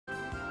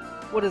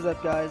What is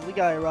up, guys?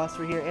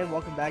 LegaiaRaSeru here, and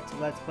welcome back to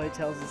Let's Play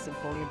Tales of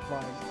Symphonia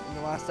Blind. In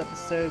the last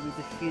episode, we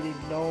defeated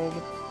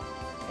Gnome,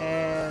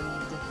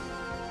 and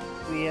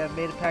we have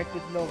made a pact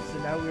with Gnome, so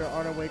now we are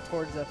on our way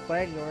towards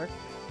Flanoir,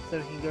 so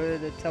we can go to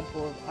the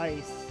Temple of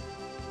Ice,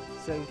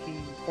 so we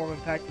can form a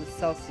pact with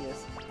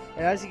Celsius.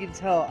 And as you can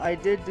tell, I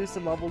did do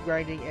some level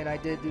grinding, and I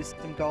did do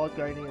some gold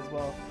grinding as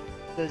well.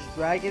 Those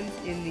dragons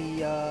in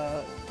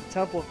the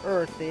Temple of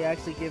Earth, they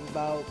actually give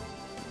about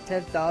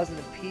 10,000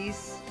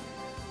 apiece.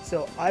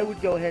 So I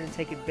would go ahead and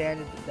take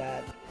advantage of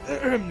that.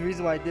 The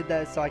reason why I did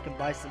that is so I can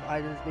buy some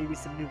items, maybe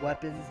some new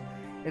weapons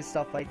and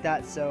stuff like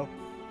that. So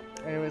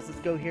anyways,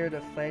 let's go here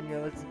to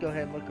Flanoir. Let's go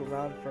ahead and look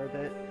around for a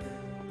bit.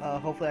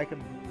 Hopefully I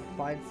can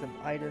find some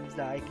items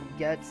that I can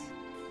get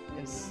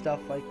and stuff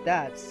like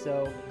that.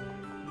 So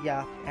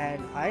yeah,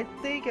 and I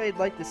think I'd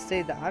like to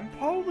say that I'm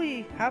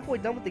probably halfway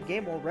done with the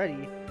game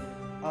already.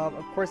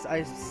 Of course,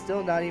 I'm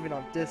still not even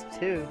on disc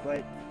 2,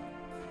 but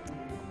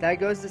that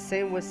goes the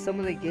same with some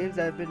of the games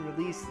that have been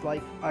released.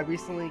 Like, I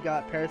recently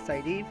got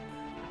Parasite Eve.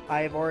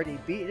 I've already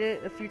beaten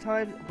it a few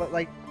times, but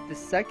like the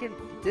second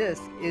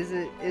disc is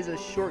a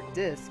short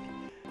disc,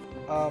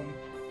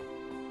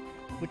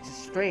 which is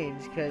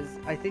strange because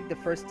I think the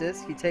first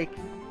disc I think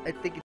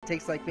it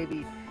takes like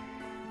maybe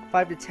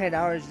 5 to 10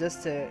 hours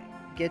just to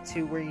get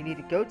to where you need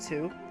to go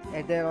to,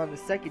 and then on the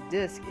second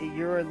disc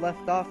you're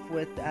left off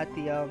with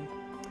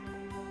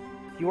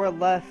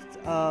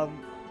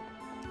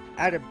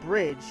at a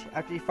bridge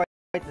after you fight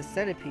the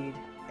centipede,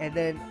 and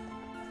then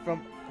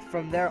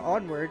from there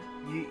onward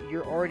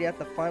you're already at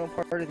the final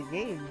part of the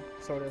game,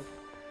 sort of.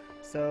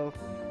 So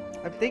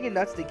I'm thinking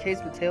that's the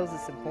case with Tales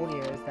of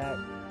Symphonia, is that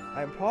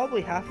I'm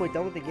probably halfway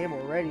done with the game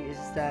already. It's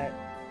just that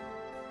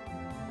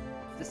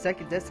the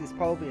second disc is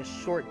probably a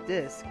short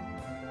disc.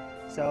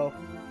 So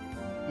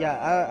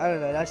yeah, I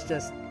don't know, that's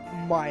just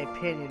my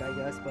opinion, I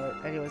guess.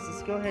 But anyways,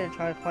 let's go ahead and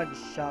try to find a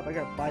shop. I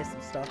gotta buy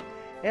some stuff,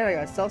 and I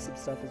gotta sell some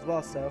stuff as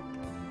well. So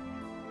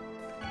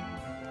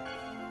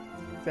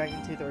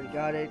Dragon Tooth, already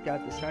got it.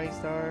 Got the Shining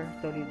Star.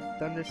 Don't need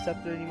Thunder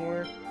Scepter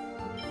anymore.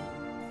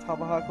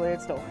 Tomahawk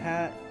Lance, don't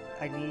have.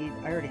 I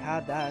already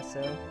have that,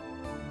 so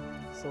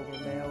Silver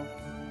Mail.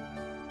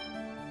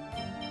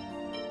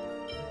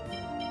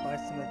 Buy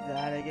some of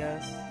that, I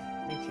guess.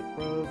 Ancient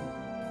Robe.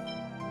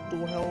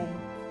 Dual Helm.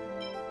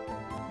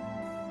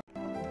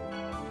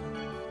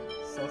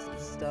 Sell some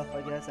stuff,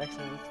 I guess.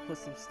 Actually, let's put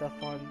some stuff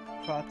on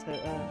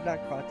Kratos. Not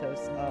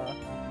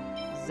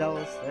Kratos.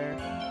 Zealous there.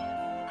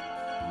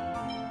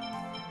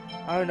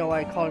 I don't know why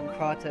I called him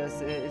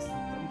Kratos.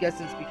 I'm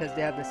guessing it's because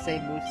they have the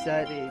same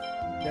moveset.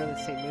 They're the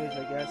same moves,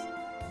 I guess.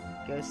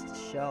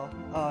 Ghost Shell.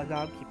 Oh, no,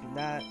 I'm keeping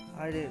that.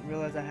 I didn't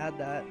realize I had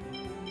that.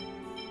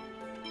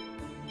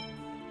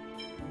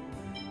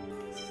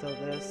 So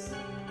this.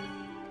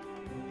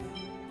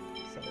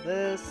 So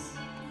this.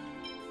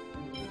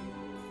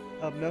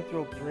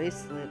 Mithril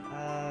Bracelet.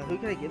 Who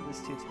can I give this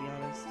to be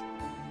honest?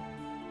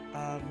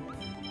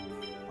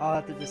 I'll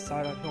have to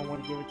decide on who I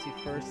want to give it to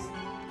first.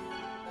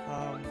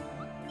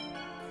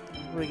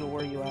 Riggle,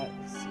 where are you at?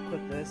 Let's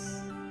equip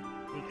this.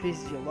 It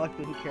increases your luck,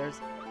 but who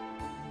cares?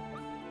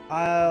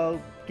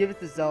 I'll give it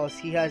to Zealous.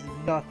 He has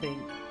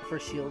nothing for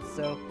shields,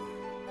 so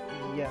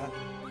yeah.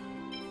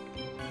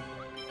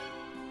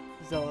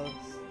 Zealous,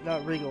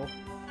 not Riggle.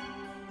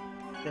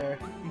 There,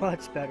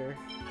 much better.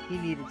 He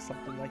needed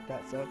something like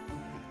that, so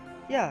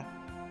yeah.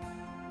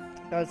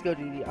 Now let's go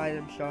to the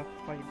item shop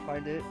if I can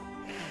find it.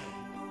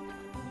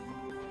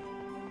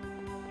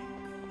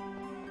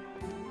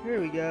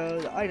 Here we go,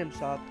 the item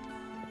shop.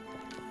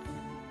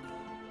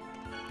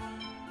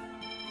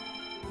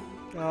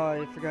 Oh,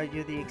 I forgot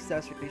you, the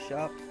accessory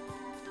shop.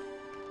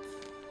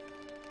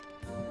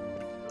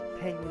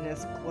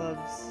 Penguiness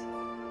gloves.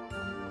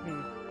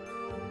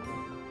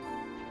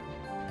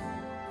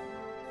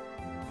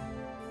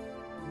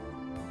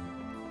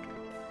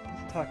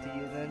 Let's talk to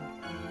you then.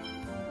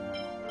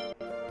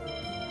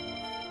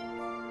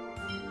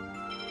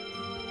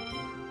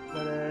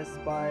 Let us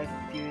buy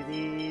a few of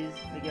these,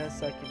 I guess,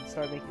 so I can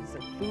start making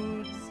some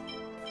foods.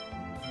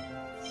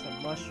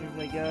 Some mushrooms,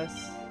 I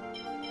guess.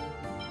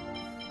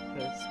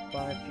 Let's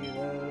buy a few of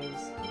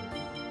those.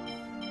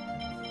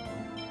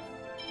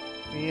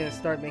 We need to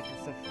start making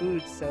some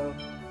food, so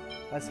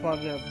that's why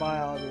I'm gonna buy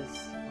all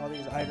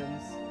these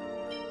items.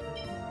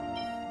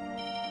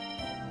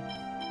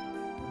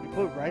 You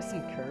put rice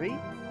and curry?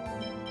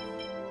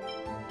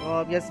 Well,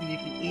 I'm guessing you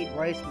can eat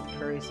rice with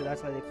curry, so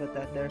that's why they put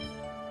that there.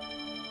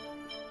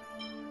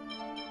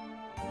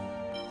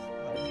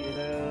 Buy a few of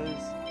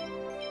those.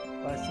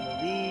 Buy some of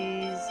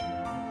these.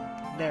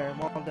 There,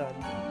 I'm all done.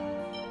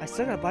 I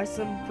still gotta buy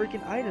some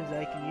freaking items that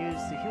I can use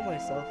to heal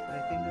myself, and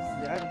I think this is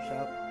the item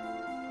shop.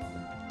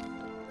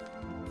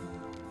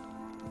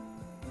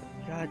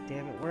 God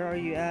damn it, where are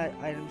you at,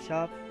 item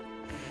shop?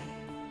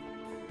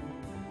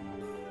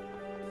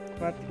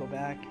 I have to go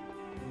back.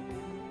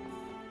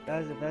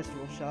 That is a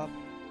vegetable shop.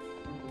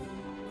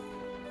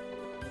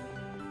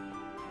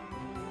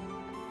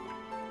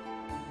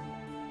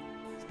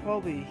 It's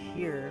probably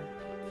here.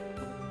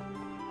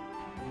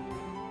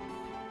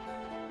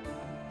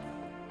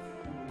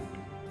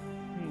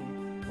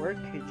 Where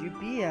could you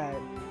be at,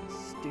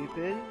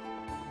 stupid?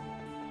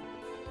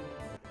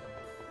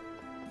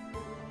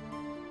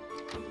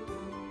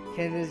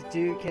 Can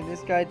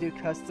this guy do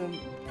custom?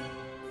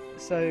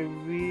 So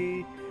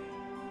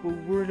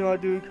we're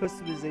not doing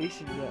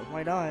customization yet.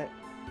 Why not?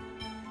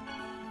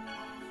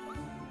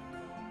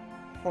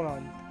 Hold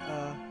on.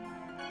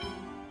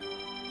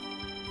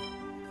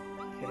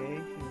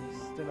 Okay,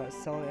 he's still not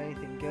selling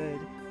anything good.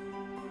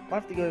 I'll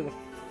have to go to the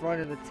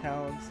front of the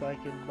town so I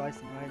can buy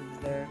some items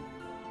there.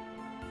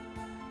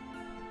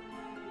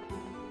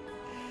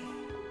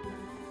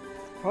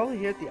 Probably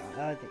here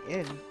at the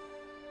inn.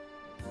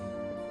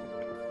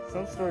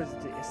 Some stores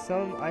do,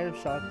 some item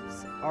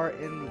shops are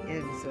in the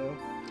inn, so.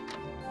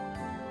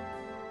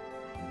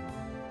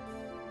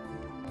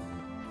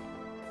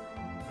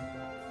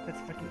 Let's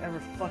if I can ever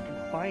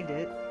fucking find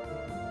it.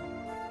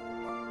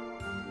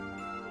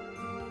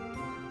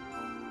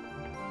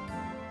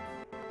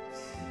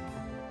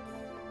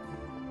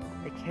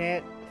 I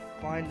can't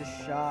find the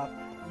shop.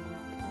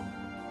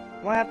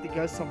 I might have to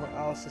go somewhere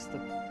else just to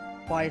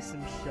buy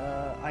some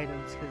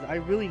items, because I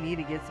really need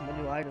to get some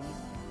new items.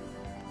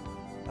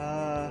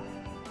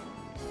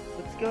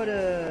 Let's go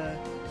to...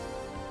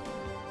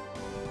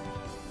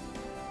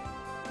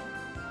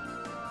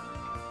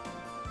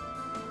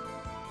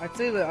 I'd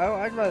say that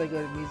I'd rather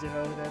go to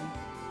Mizuho than...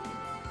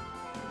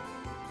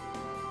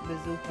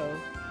 Mizuho.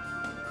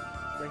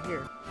 It's right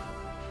here.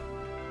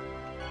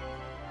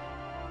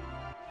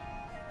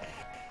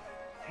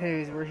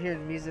 Anyways, we're here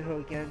in Mizuho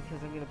again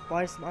because I'm gonna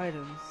buy some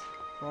items.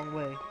 Wrong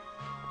way.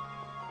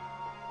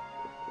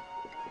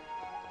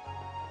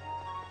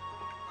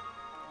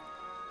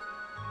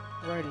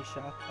 Variety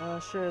shop.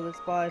 Sure, let's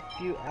buy a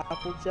few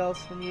apple gels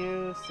from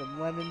you, some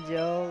lemon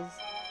gels.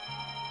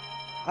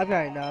 I've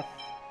got enough.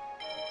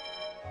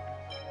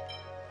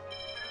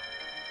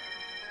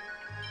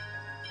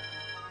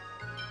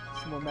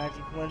 Some more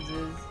magic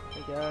lenses,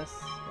 I guess.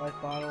 Life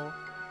bottle.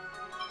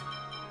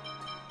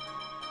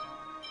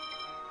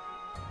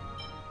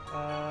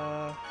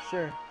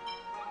 Sure.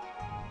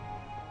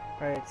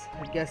 Alright,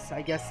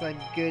 I guess I'm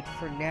good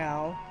for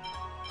now.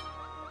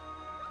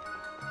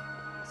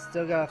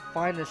 Still gotta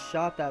find a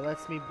shop that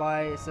lets me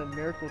buy some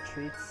miracle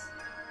treats.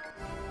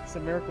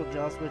 Some miracle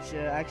gels, which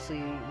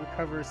actually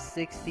recovers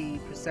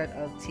 60%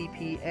 of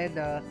TP and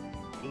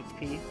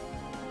HP.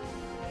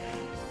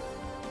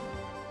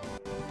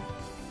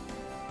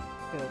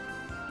 Good.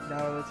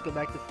 Now let's go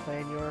back to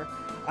Flanoir.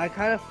 I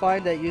kind of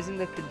find that using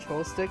the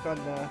control stick on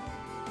the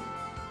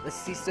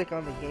C stick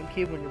on the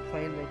GameCube when you're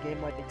playing the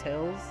game like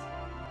Tails,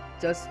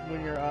 just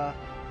when you're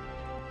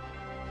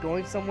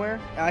going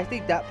somewhere, I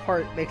think that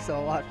part makes it a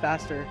lot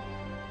faster.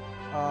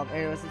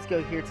 Anyways, let's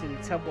go here to the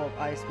Temple of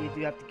Ice. We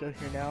do have to go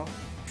here now.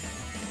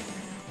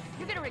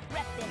 You're gonna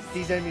regret this.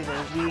 These enemies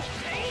are weak.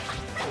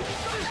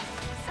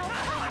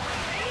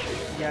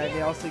 Yeah,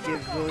 they also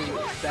give really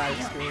bad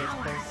experience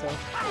points, so.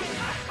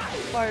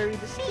 Fiery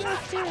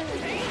destruction!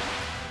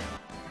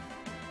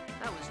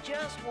 I was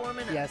just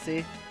warming up. Yeah,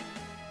 see?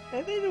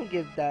 And they don't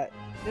give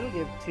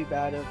too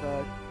bad of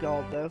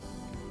gold though.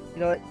 You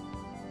know what?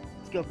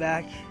 Let's go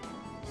back.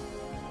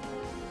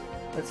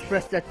 Let's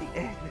rest at the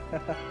end.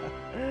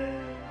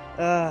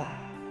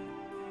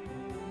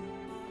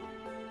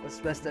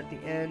 Let's rest at the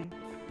end.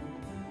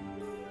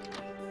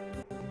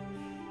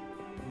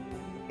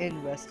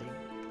 End resting.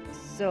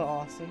 So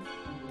awesome.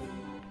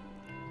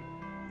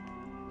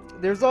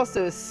 There's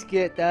also a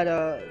skit that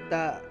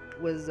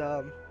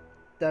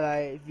that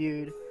I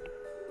viewed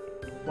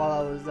while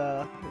I was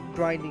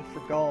grinding for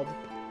gold.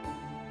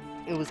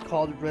 It was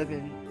called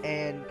Ribbon,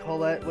 and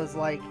Colette was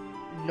like,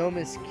 Gnome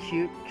is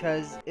cute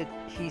because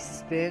he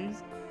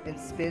spins and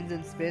spins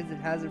and spins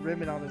and has a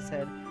ribbon on his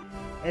head.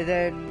 And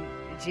then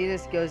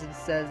Genus goes and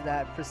says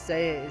that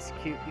Presea is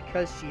cute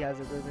because she has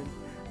a ribbon.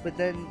 But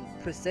then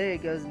Presea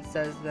goes and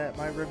says that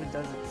my ribbon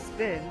doesn't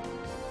spin,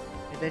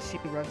 and then she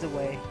runs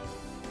away.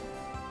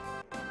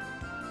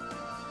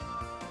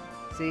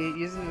 See,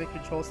 using the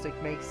control stick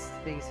makes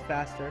things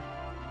faster.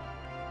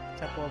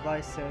 Temple of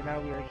Ice, so now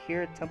we are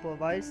here at Temple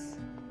of Ice.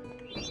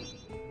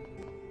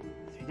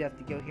 So we have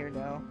to go here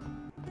now.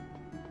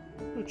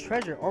 Ooh,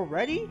 treasure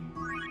already?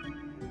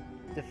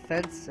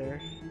 Defensor.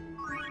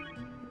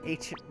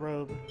 Ancient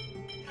robe.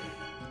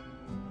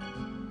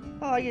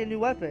 Oh, I get a new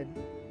weapon.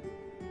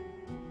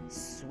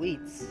 Sweet.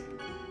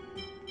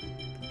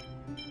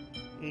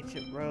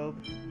 Ancient robe.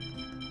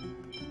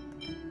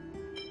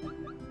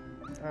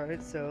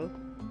 Alright, so.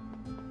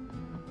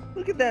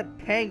 Look at that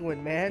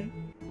penguin, man.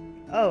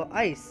 Oh,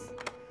 ice.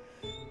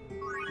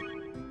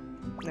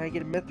 Now I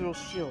get a mithril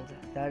shield.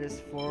 That is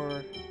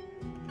for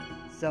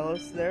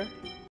Zelos there.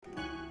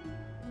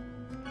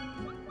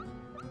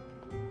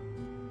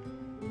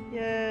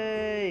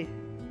 Yay!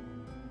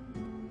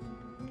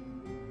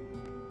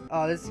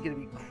 Oh, this is gonna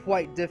be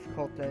quite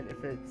difficult then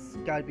if it's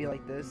gotta be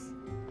like this.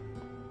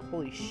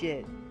 Holy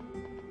shit.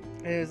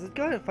 Anyways, let's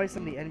go ahead and fight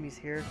some of the enemies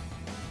here.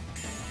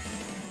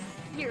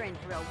 You're in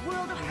for a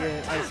world of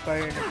Get Ice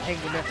Fire and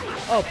Penguin Nest.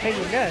 Oh,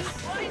 Penguin Nest!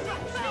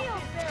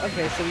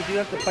 Okay, so we do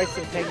have to fight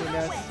some penguin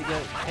nests to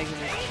get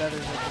penguin's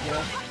feathers over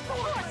here.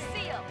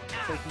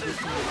 So we can get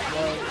some of the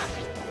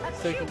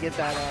gloves. So we can get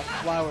that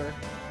flower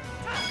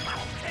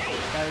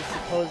that is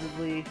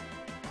supposedly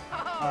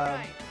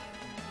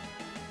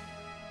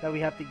that we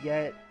have to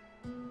get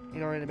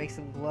in order to make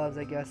some gloves,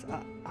 I guess.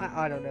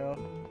 I don't know.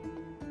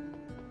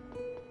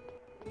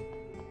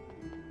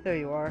 There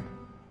you are.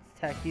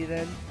 Let's attack you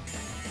then.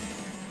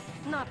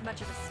 Not much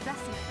of a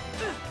specimen.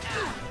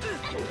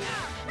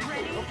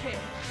 Ready? Okay.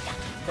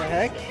 The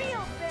heck?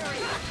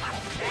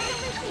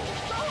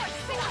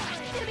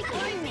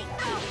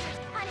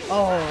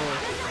 Oh,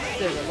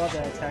 shit, I love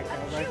that attack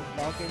now, right? The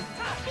Falcon.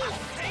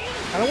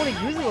 I don't want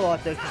to use it a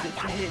lot though,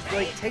 because it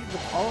like takes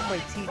up all of my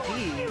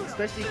TP,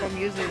 especially if I'm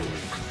using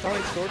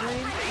Sonic Sword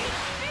Range.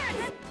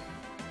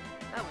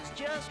 I was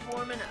just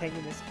warming up.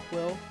 Hanging this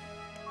quill.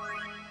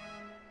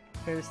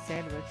 Here's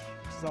sandwich,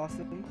 which is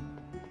awesome.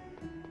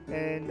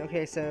 And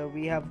okay, so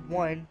we have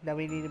 1, now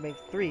we need to make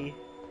 3.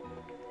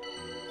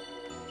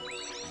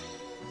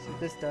 So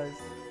this does.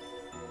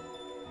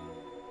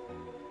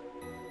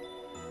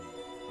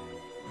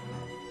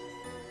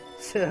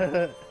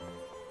 That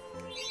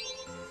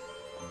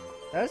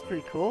was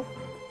pretty cool.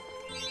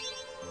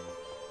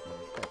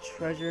 Got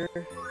treasure.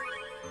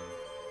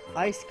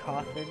 Ice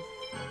coffin.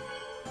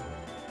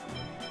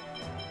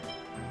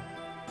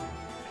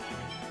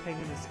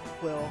 Hanging this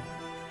quill.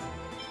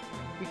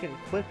 We can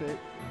equip it.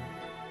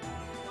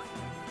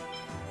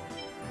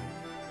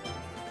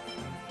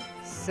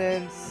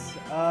 Since,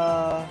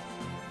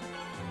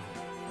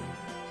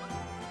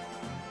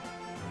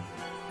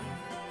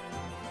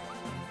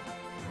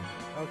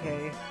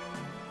 okay.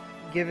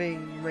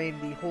 Giving Rain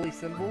the holy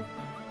symbol.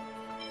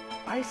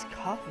 Ice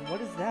coffin,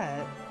 what is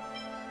that?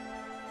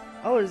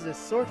 Oh, it is a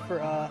sword for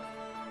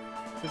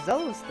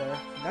Zealous there.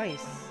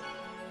 Nice.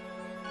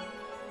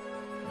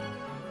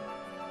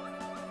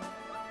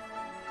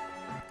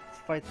 Let's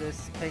fight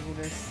this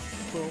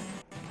penguiness quill.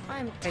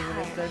 I'm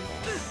Penguiness then.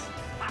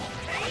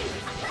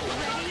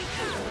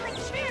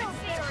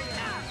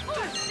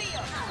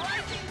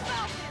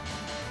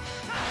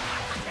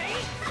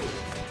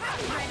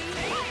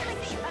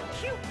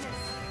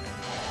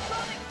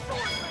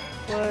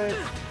 What?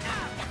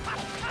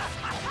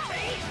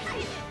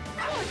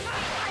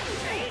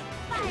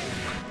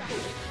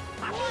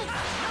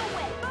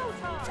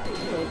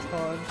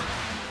 Photon.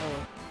 Oh,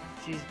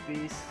 jeez,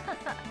 beast.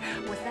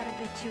 Was that a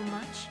bit too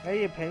much?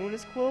 Hey, a penguin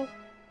is cool.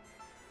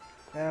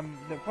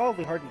 They're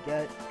probably hard to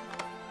get.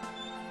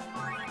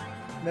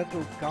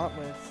 Metal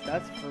gauntlets.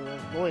 That's for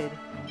Lloyd.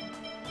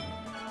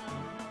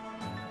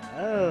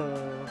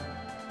 Oh.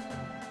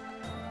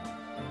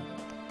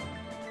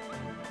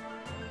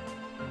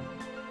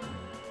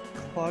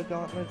 Claw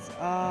gauntlets.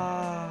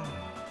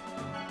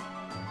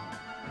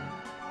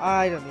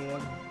 I don't need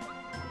them.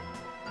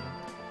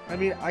 I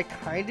mean, I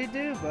kinda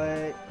do,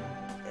 but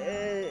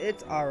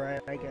it's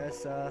alright, I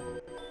guess. Of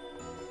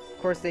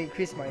course, they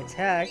increase my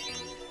attack,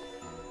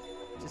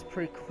 which is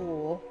pretty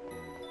cool.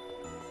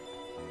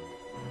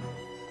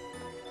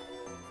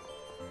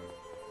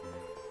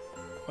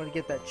 I want to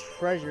get that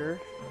treasure.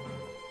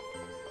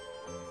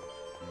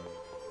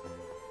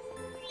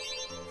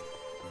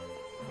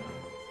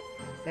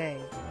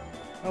 Dang.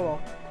 Oh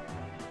well.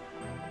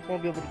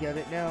 Won't be able to get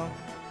it now.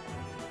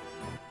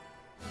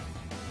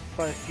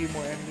 Fight a few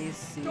more enemies,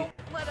 see.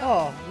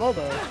 Oh,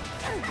 Lobo.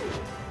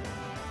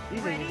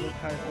 These enemies look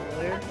kind of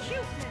familiar.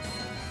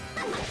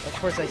 Of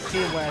course, I see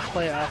him when I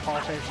play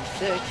Final Fantasy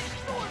 6.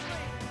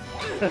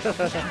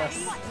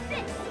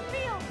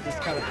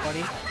 Just kind of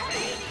funny.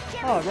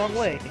 Oh, wrong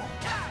way.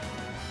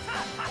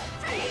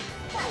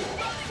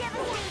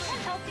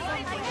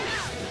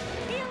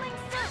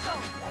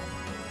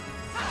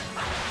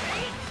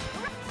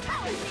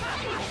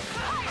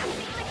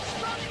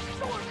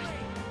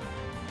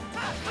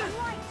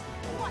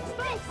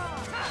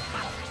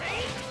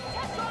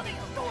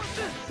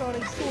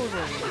 Sonic Sword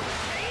Range.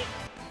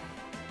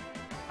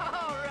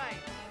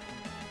 Alright.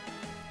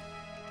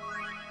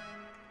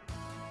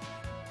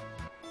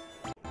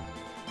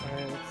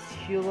 Alright, let's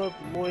heal up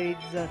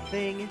Lloyd's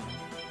thing.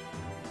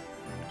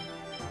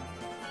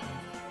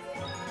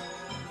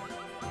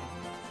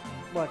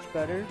 Much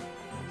better.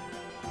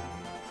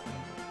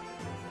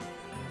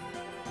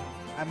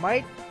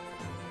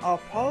 I'll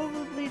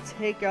probably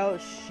take out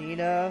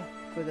Sheena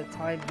for the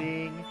time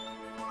being.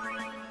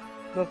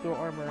 No throw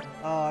armor.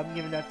 I'm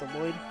giving that to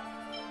Lloyd.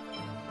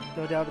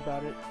 No doubt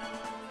about it.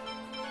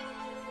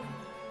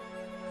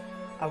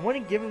 I want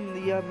to give him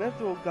the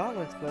Mithril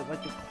gauntlets, but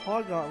like the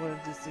claw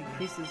gauntlet just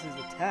increases his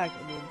attack.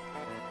 I mean,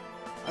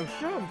 I'm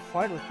sure I'm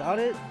fine without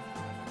it.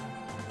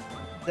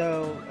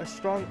 Though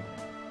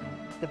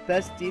the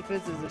best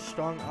defense is a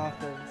strong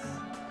offense.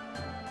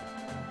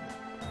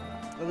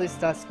 At least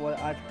that's what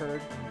I've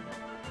heard.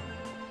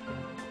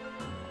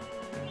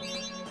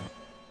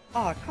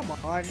 Ah, come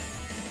on.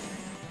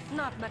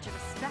 Not much of a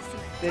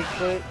specimen.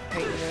 Bigfoot,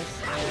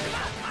 Pegasus, and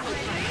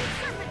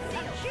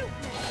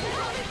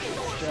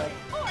Step.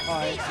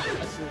 Alright, so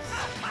let's just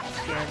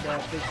scan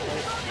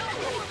Bigfoot.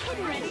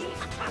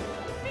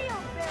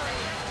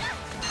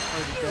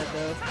 Already dead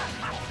though.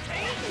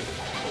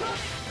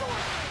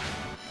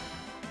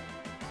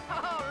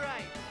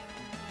 Alright.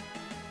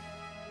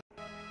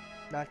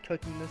 Not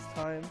cooking this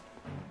time.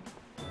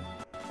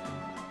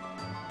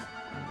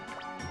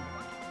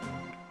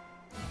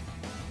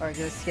 Alright,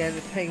 gonna scan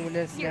the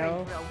penguiness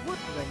now.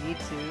 Because I need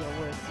to. I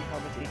want to see how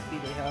much HP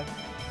they have.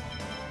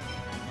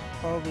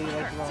 Probably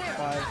like around 5.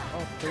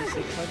 Oh,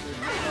 3,600.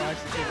 No, I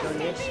should say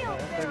 38.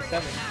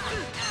 37.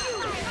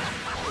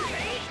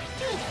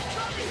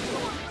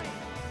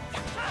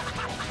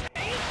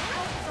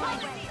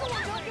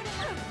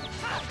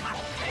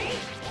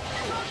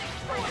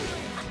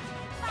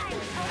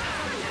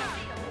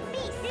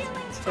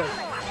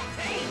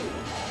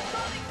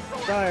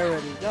 Die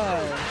already,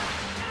 die!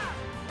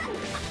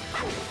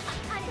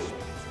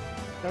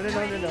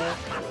 No.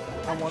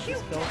 I want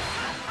this kill.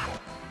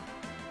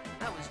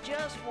 That was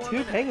just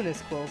 2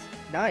 penguiness quills.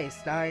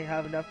 Nice. Now I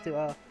have enough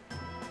to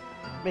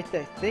make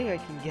that thing I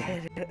can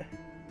get.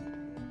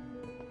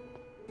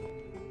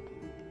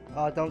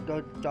 Oh, don't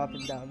go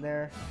dropping down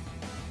there.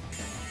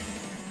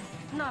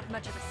 Not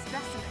much of a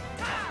specimen.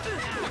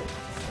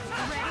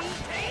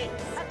 Ready?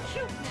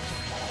 Acuteness.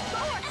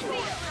 Forward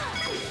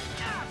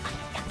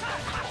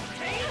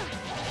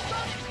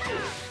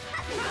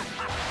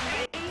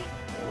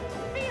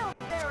field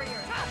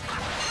barrier.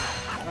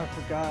 I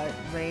forgot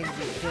Rain's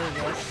killing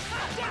us.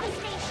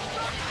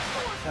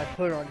 I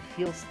put her on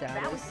heal status.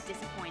 That was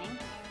disappointing.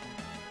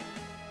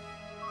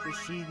 So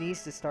she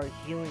needs to start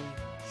healing.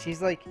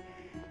 She's like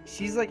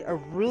a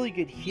really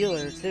good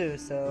healer too,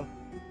 so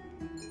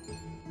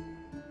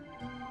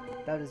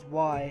that is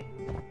why.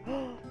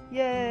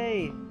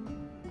 Yay!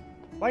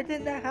 Why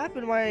didn't that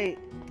happen? Why?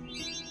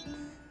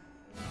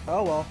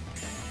 Oh well.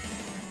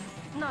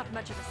 Not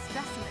much of a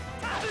specimen.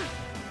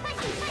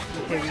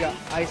 Okay, we got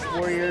Ice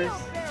Warriors.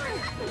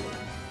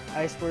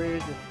 Ice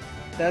Warriors with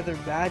Feather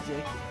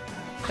Magic.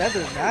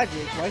 Feather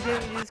Magic? Why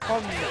didn't you just call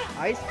them the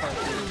Ice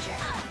Punches?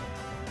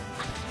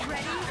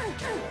 Ready?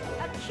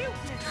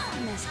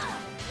 Acuteness. Missed.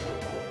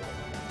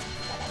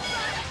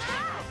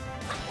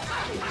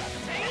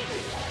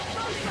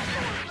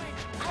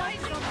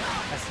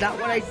 That's not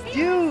what I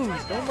do!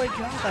 Oh my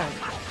god!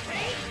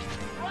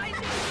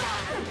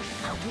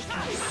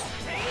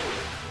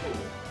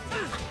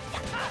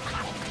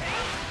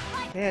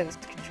 Man, this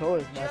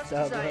controller's messed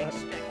up.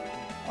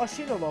 Oh,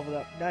 she no leveled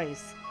up.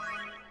 Nice.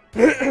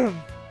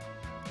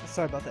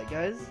 Sorry about that,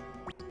 guys.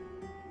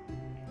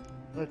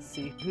 Let's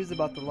see. Who's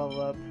about to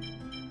level up?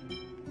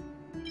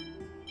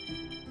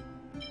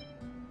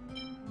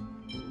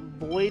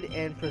 Lloyd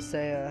and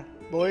Presea.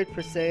 Lloyd,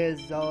 Presea,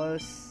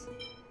 Zealous.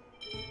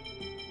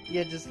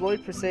 Yeah, just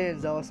Lloyd, Presea,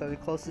 and Zealous are the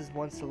closest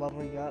ones to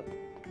leveling up.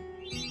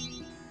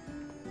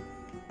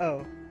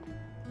 Oh.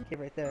 Okay,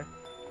 right there.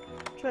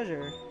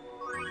 Treasure.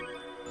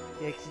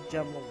 Yeah, you can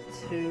jump level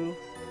 2.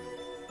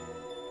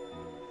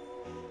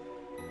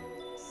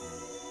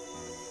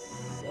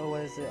 So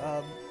what is it?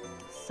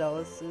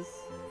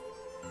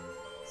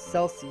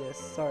 Celsius,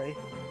 sorry.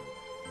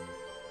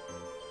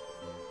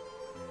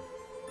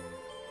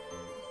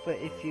 But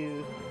if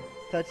you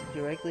touch it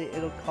directly,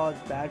 it'll cause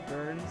bad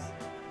burns.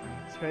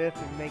 So hurry up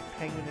and make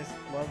penguiness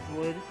gloves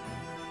wood.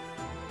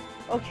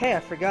 Okay, I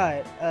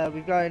forgot.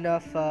 We've got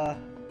enough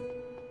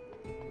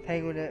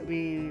penguin.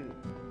 We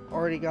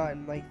already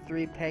gotten like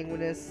 3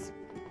 penguiness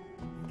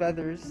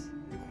feathers,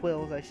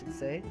 quills, I should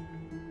say.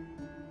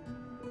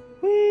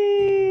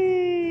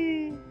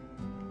 Whee!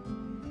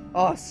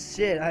 Oh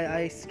shit!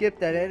 I skipped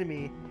that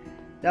enemy.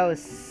 That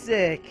was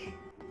sick.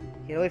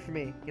 Get away from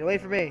me! Get away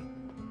from me!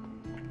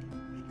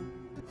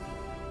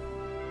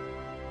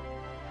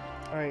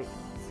 Alright,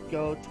 let's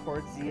go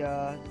towards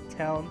the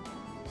town.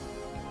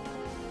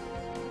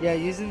 Yeah,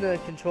 using the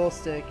control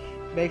stick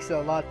makes it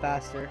a lot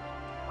faster.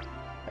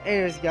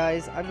 Anyways,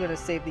 guys, I'm gonna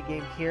save the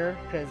game here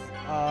because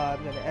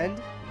I'm gonna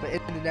end. But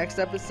in the next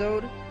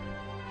episode,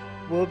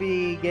 we'll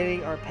be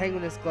getting our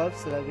penguiness gloves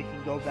so that we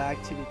can go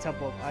back to the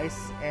Temple of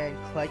Ice and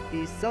collect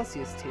these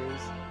Celsius tears.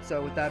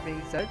 So with that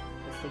being said,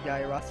 it's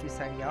LegaiaRaSeru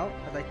signing out.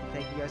 I'd like to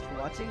thank you guys for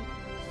watching.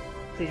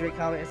 Please rate,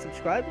 comment, and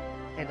subscribe.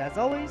 And as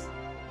always,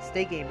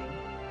 stay gaming.